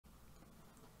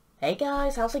Hey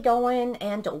guys, how's it going?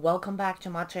 And welcome back to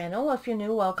my channel. If you're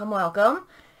new, welcome.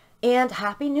 And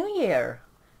Happy New Year.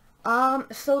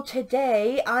 So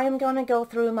today I'm gonna go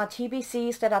through my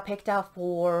TBCs that I picked out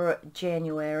for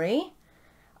January.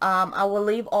 I will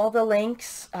leave all the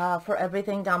links for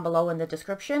everything down below in the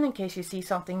description in case you see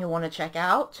something you want to check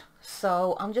out.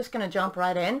 So I'm just gonna jump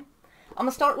right in. I'm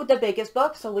gonna start with the biggest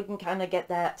book so we can kind of get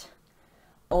that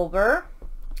over.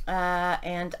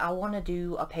 And I want to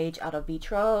do a page out of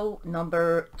Vitro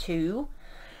number 2.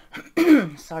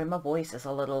 Sorry, my voice is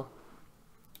a little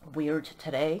weird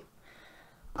today.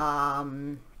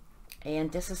 And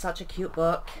this is such a cute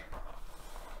book.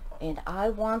 And I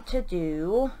want to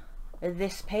do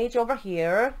this page over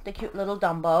here, the cute little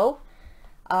Dumbo.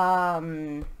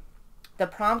 The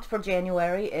prompt for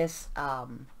January is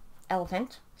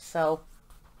elephant, so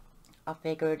I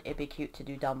figured it'd be cute to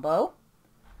do Dumbo.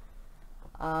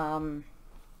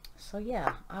 So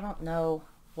yeah, I don't know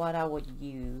what I would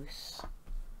use,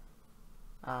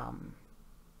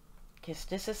 because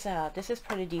this is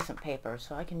pretty decent paper,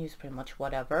 so I can use pretty much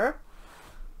whatever.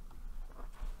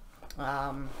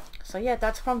 So yeah,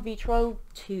 that's from Vitro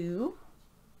 2.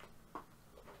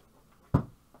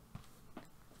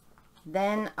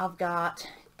 Then I've got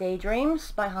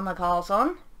Daydreams by Hannah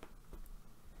Carlson.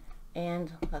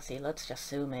 And let's see, let's just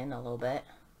zoom in a little bit.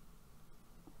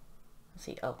 Let's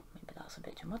see, oh, maybe that was a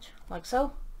bit too much, like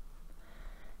so.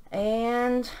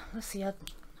 And let's see, I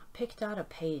picked out a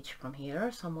page from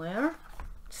here somewhere.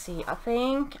 Let's see, I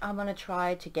think I'm gonna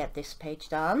try to get this page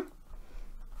done.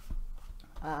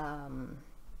 I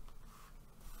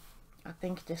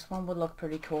think this one would look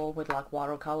pretty cool with like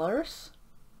watercolors.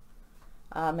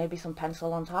 Maybe some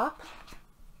pencil on top.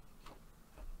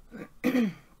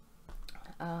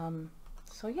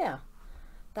 So yeah,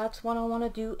 that's what I want to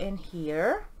do in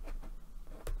here.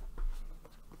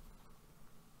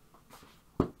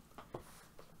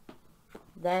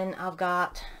 Then I've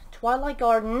got Twilight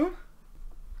Garden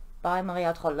by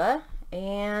Maria Trolle,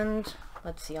 and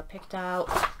let's see, I picked out,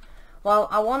 well,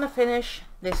 I want to finish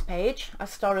this page. I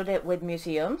started it with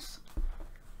museums,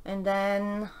 and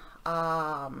then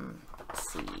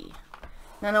let's see,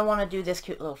 then I want to do this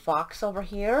cute little fox over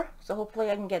here, so hopefully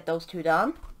I can get those two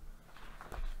done.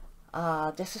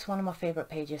 This is one of my favorite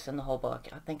pages in the whole book.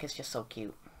 I think it's just so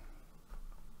cute.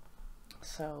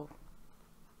 So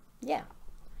yeah,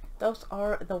 those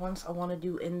are the ones I want to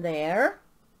do in there.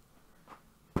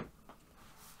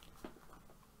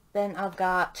 Then I've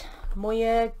got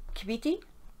Moje Kviti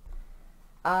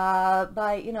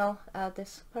by, you know,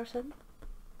 this person,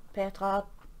 Petra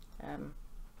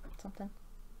something.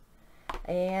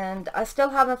 And I still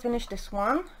haven't finished this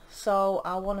one, so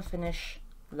I want to finish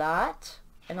that.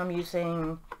 And I'm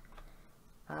using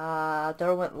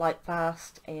Derwent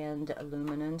Lightfast and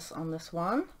Luminance on this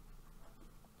one.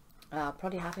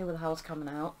 Pretty happy with how it's coming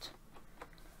out.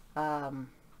 So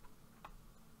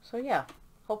yeah,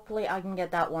 hopefully I can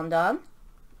get that one done.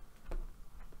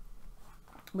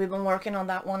 We've been working on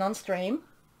that one on stream.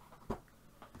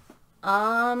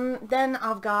 Then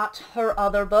I've got her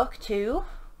other book too,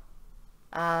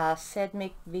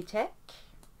 Sedmik Vitek.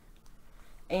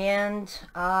 And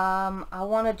I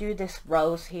want to do this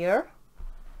rose here.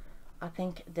 I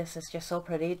think this is just so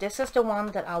pretty. This is the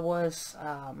one that I was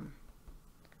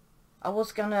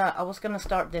gonna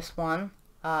start this one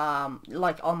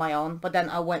like on my own, but then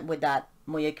I went with that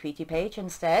Moje Kviti page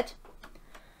instead.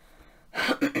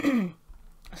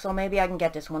 So maybe I can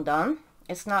get this one done.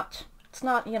 It's not,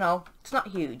 you know, it's not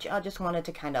huge. I just wanted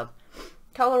to kind of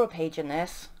color a page in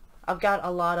this. I've got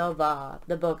a lot of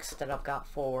the books that I've got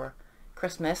for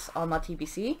Christmas on my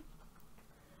TBC.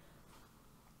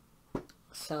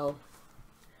 So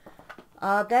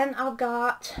then I've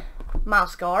got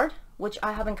Mouse Guard, which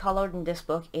I haven't colored in this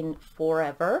book in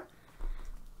forever.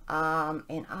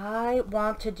 And I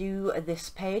want to do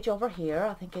this page over here.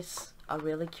 I think it's a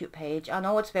really cute page. I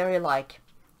know it's very like,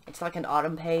 it's like an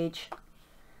autumn page.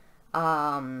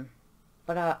 But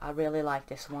I really like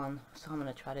this one, so I'm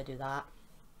going to try to do that.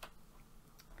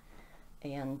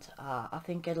 And I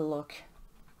think it'll look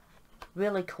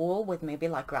really cool with maybe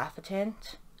like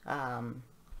graphitint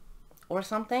or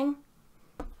something,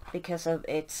 because of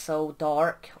it's so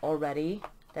dark already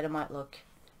that it might look,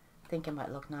 I think it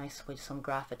might look nice with some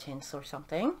graphitints or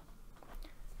something.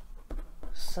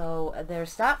 So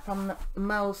there's that from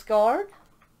Mouse Guard.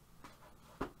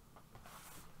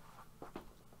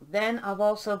 Then I've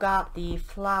also got the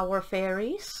Flower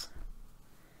Fairies.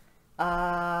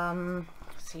 Let's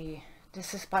see,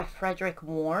 this is by Frederick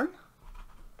Warren.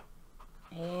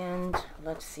 And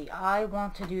let's see, I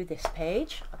want to do this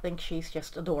page. I think she's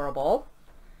just adorable.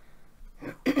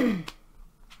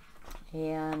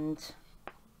 And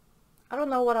I don't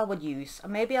know what I would use.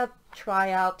 Maybe I'll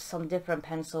try out some different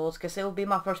pencils because it will be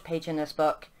my first page in this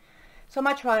book. So I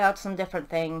might try out some different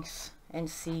things and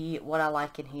see what I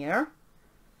like in here.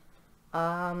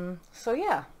 So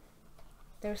yeah,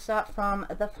 there's that from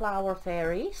the Flower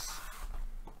Fairies.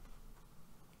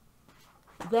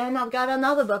 Then I've got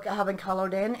another book I haven't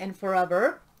colored in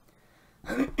forever.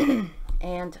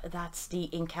 And that's the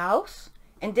Ink House.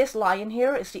 And this lion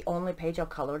here is the only page I've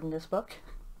colored in this book.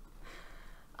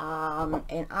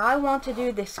 And I want to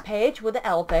do this page with the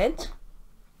elephant.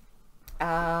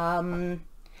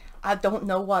 I don't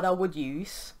know what I would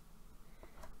use.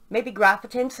 Maybe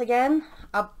graphitints again.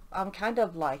 I'm kind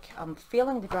of like, I'm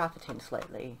feeling the graphitints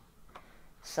lately.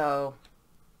 So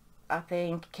I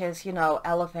think, because, you know,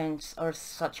 elephants are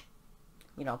such,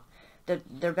 you know,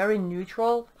 they're very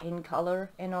neutral in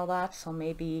color and all that. So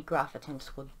maybe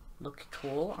graphitints would look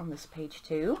cool on this page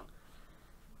too.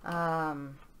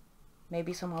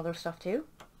 Maybe some other stuff too.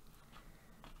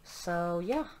 So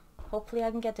yeah, hopefully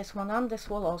I can get this one on. This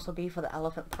will also be for the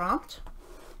elephant prompt.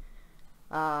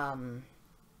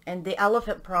 And the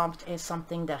elephant prompt is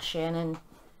something that Shannon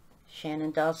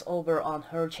does over on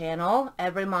her channel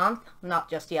every month. Not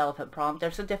just the elephant prompt.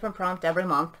 There's a different prompt every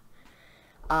month.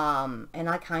 And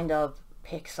I kind of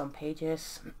pick some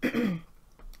pages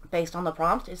based on the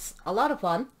prompt. It's a lot of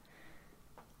fun.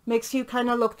 Makes you kind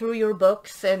of look through your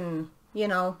books and, you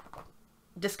know,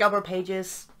 discover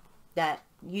pages that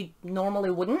you normally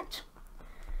wouldn't.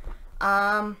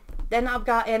 Then I've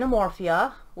got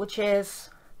Anamorphia, which is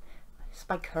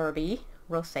by Kirby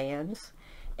Rosands,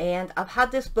 and I've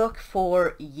had this book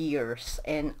for years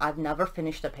and I've never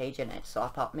finished a page in it, so I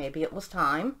thought maybe it was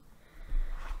time.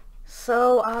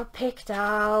 So I picked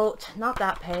out, not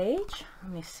that page,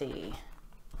 let me see,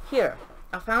 here,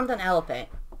 I found an elephant.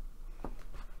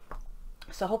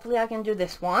 So hopefully I can do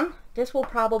this one. This will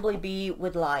probably be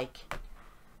with like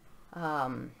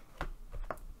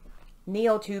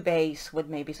Neo 2 base with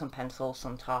maybe some pencils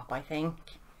on top, I think.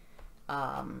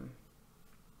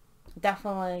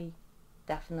 Definitely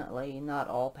not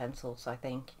all pencils, I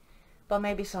think. But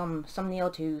maybe some Neo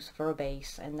 2s for a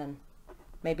base, and then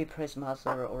maybe Prismas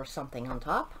or something on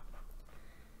top.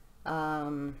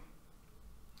 And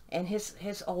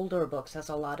his older books has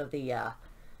a lot of the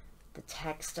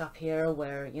text up here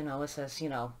where, you know, it says, you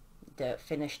know,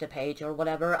 finish the page or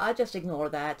whatever. I just ignore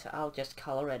that. I'll just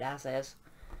color it as is.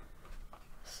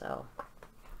 So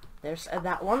there's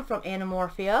that one from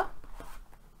Anamorphia.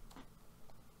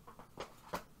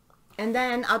 And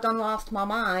then I done lost my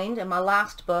mind, and my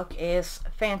last book is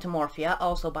Phantomorphia,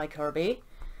 also by Kirby.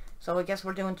 So I guess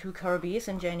we're doing 2 Kirbys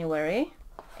in January.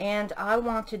 And I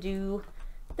want to do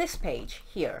this page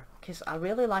here because I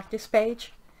really like this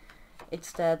page.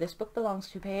 It's the This Book Belongs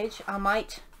To page. I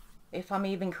might, if I'm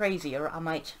even crazier, I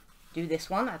might do this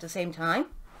one at the same time.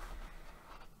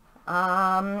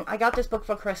 I got this book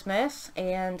for Christmas,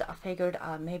 and I figured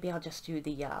maybe I'll just do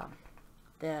the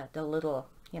little,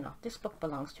 you know, This Book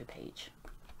Belongs To page.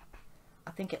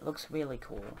 I think it looks really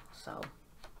cool.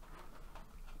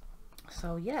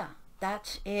 So yeah,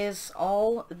 that is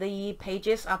all the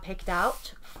pages I picked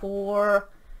out for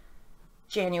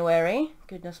January.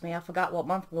 Goodness me, I forgot what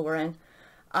month we were in.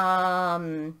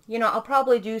 You know, I'll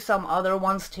probably do some other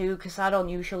ones too, because I don't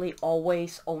usually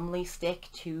always only stick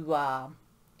to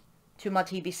my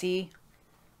TBC.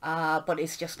 But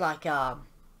it's just like a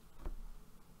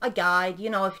guide. You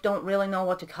know, if you don't really know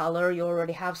what to color, you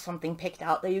already have something picked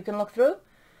out that you can look through.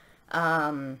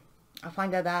 I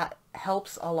find that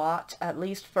helps a lot, at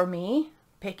least for me,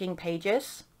 picking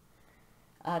pages,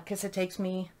 because it takes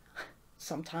me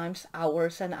sometimes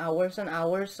hours and hours and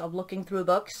hours of looking through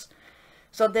books.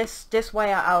 So this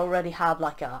way I already have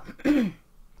like a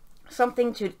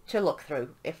something to look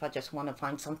through if I just want to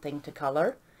find something to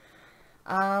color.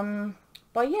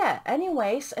 But yeah,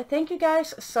 anyways, thank you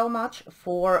guys so much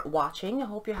for watching. I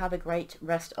hope you have a great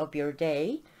rest of your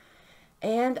day,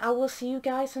 and I will see you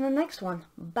guys in the next one.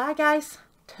 Bye guys,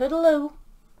 toodaloo.